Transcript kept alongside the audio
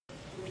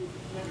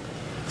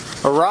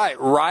All right,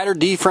 Ryder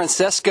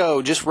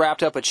DeFrancesco just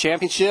wrapped up a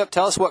championship.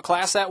 Tell us what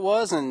class that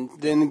was, and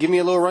then give me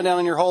a little rundown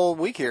on your whole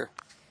week here.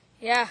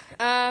 Yeah,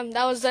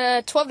 that was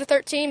the 12 to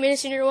 13 mini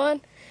senior one,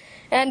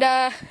 and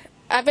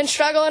I've been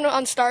struggling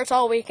on starts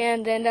all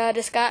weekend, and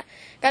just got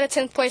a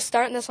 10th place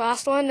start in this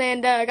last one,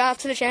 and got up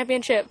to the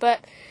championship. But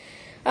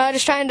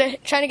just trying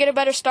to get a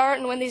better start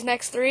and win these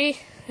next 3,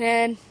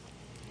 and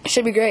it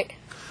should be great.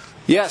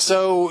 Yeah,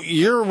 so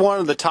you're one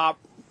of the top,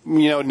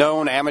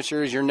 known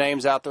amateurs. Your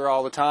name's out there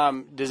all the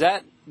time. Does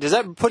that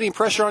put any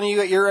pressure on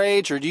you at your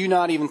age, or do you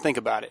not even think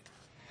about it?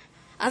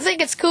 I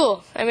think it's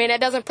cool. I mean,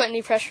 it doesn't put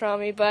any pressure on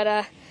me, but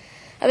I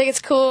think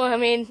it's cool. I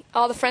mean,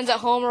 all the friends at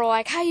home are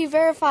like, "How you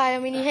verify? I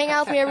mean, you hang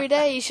out with me every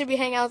day. You should be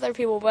hanging out with other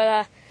people."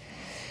 But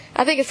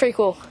I think it's pretty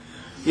cool.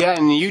 Yeah,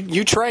 and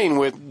you train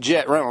with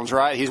Jet Reynolds,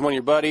 right? He's one of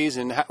your buddies,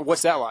 and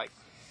what's that like?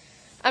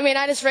 I mean,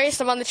 I just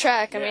raced him on the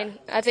track. I mean,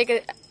 I think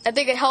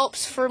it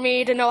helps for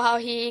me to know how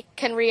he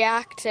can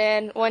react,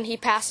 and when he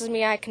passes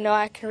me, I can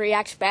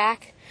react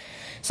back.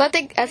 So I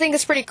think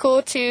it's pretty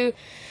cool to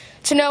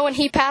know when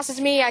he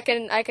passes me, I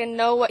can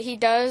know what he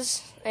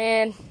does,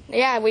 and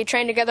yeah, we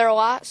train together a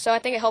lot. So I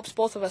think it helps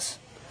both of us.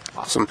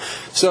 Awesome.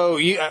 So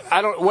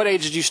what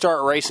age did you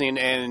start racing,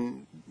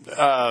 and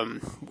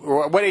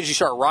what age did you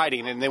start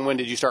riding, and then when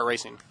did you start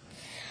racing?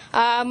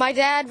 My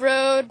dad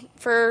rode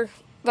for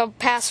the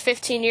past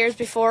 15 years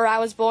before I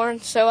was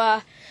born, so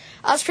I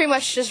was pretty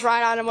much just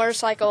riding on a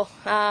motorcycle.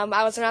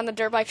 I was around the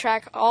dirt bike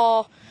track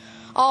all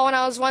when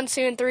I was 1,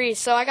 2, and 3.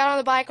 So I got on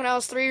the bike when I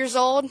was 3 years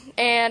old,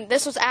 and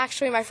this was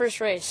actually my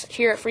first race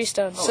here at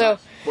Freestone. Oh, so nice.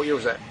 What year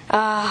was that?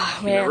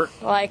 Man,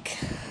 like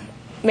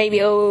maybe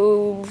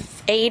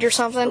 08 or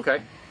something.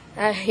 Okay.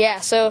 Yeah,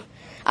 so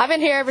I've been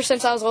here ever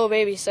since I was a little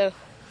baby. So.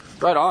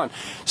 Right on.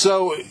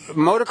 So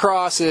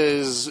motocross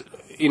is,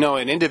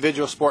 an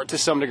individual sport to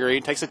some degree.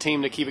 It takes a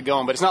team to keep it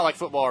going, but it's not like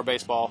football or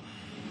baseball.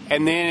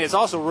 And then it's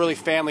also really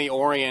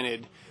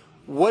family-oriented.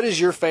 What is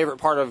your favorite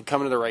part of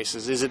coming to the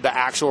races? Is it the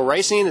actual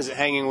racing? Is it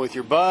hanging with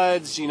your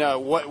buds?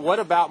 What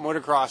about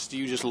motocross do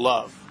you just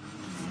love?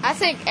 I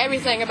think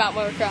everything about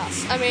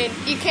motocross. I mean,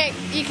 you can't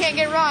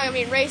get it wrong. I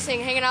mean, racing,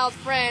 hanging out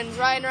with friends,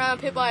 riding around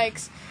pit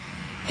bikes,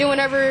 doing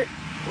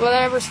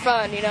whatever's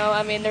fun.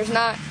 I mean, there's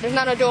not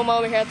a dull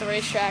moment here at the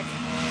racetrack.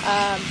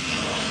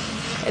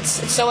 It's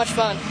so much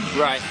fun.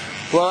 Right.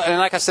 Well, and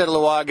like I said a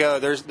little while ago,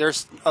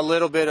 there's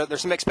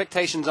some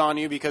expectations on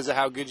you because of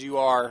how good you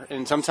are,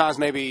 and sometimes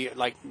maybe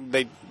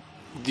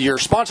your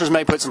sponsors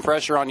may put some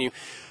pressure on you.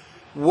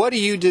 What do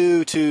you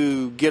do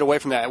to get away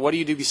from that? What do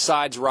you do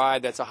besides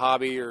ride? That's a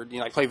hobby, or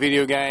like play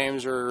video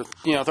games, or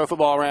throw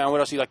football around. What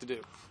else do you like to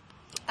do?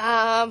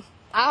 On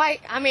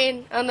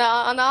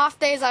the off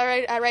days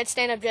I ride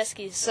stand-up jet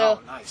skis. So.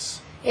 Oh, nice.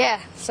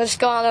 Yeah, so just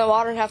go out in the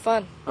water and have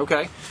fun.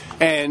 Okay.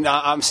 And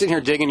I'm sitting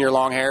here digging your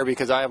long hair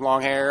because I have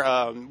long hair.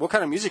 What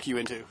kind of music are you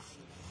into?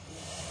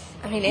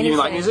 I mean, anything. You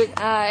like music?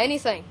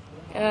 Anything.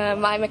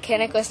 My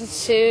mechanic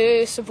listens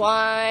to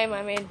Sublime.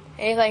 I mean,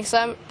 anything.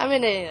 So I'm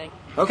into anything.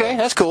 Okay,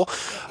 that's cool.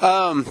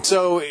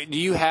 So do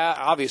you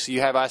obviously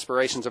you have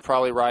aspirations of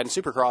probably riding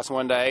Supercross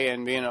one day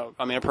and being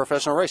a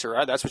professional racer,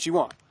 right? That's what you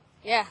want.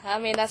 Yeah, I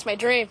mean, that's my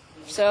dream.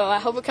 So I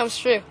hope it comes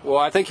true. Well,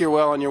 I think you're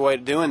well on your way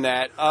to doing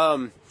that.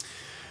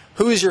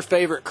 Who is your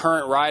favorite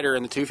current rider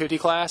in the 250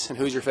 class, and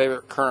who's your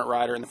favorite current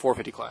rider in the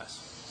 450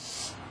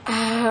 class?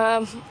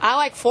 I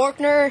like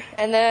Faulkner,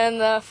 and then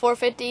the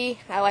 450,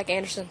 I like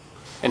Anderson.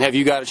 And have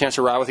you got a chance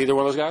to ride with either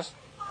one of those guys?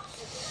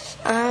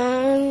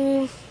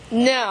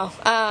 No.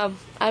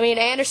 I mean,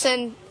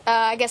 Anderson,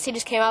 I guess he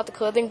just came out with the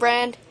clothing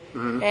brand,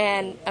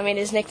 and I mean,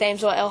 his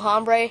nickname's El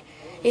Hombre.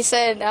 He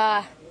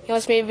said he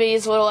wants me to be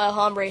his little El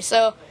Hombre.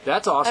 So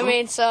that's awesome. I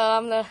mean, so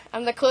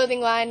I'm the clothing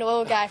line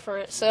little guy for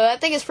it. So I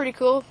think it's pretty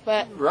cool,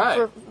 but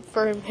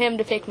for him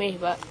to pick me.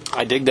 But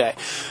I dig that.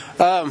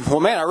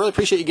 Well, man, I really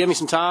appreciate you giving me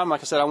some time.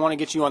 Like I said, I want to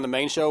get you on the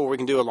main show where we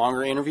can do a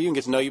longer interview and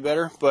get to know you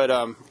better. But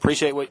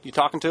appreciate what you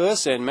talking to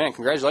us, and man,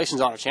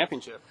 congratulations on a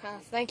championship.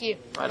 Thank you.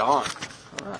 Right on.